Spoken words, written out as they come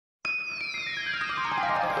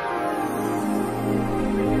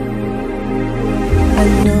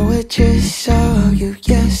I just saw you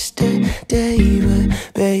yesterday,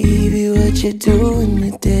 but baby, what you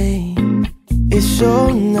doing today? It's so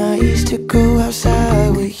nice to go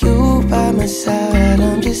outside with you by my side.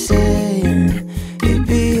 I'm just saying, it'd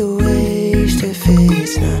be a waste if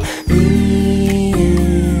it's not me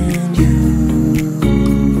and you.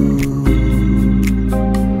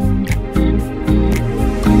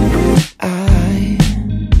 I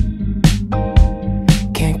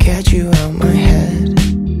can't catch you out my head.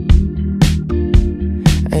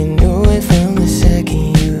 I knew it from the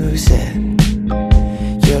second you said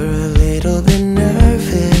you're a little bit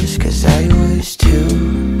nervous, 'cause I was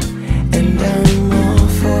too. And I'm all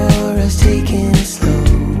for us taking it slow,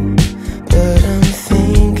 but I'm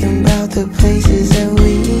thinking about the places that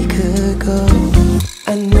we could go.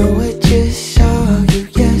 I know I just saw you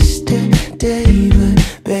yesterday, but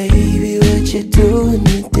baby, what you doing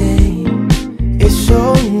today? It's so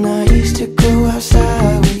nice to go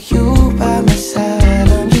outside with you by my side.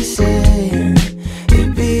 I'm just saying,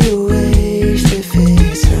 it'd be a waste if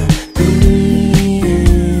it's not me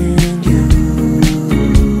and you.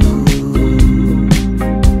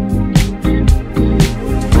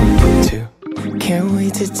 Two, can't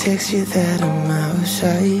wait to text you that I'm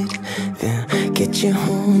outside, then get you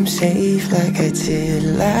home safe like I did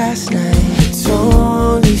last night. It's on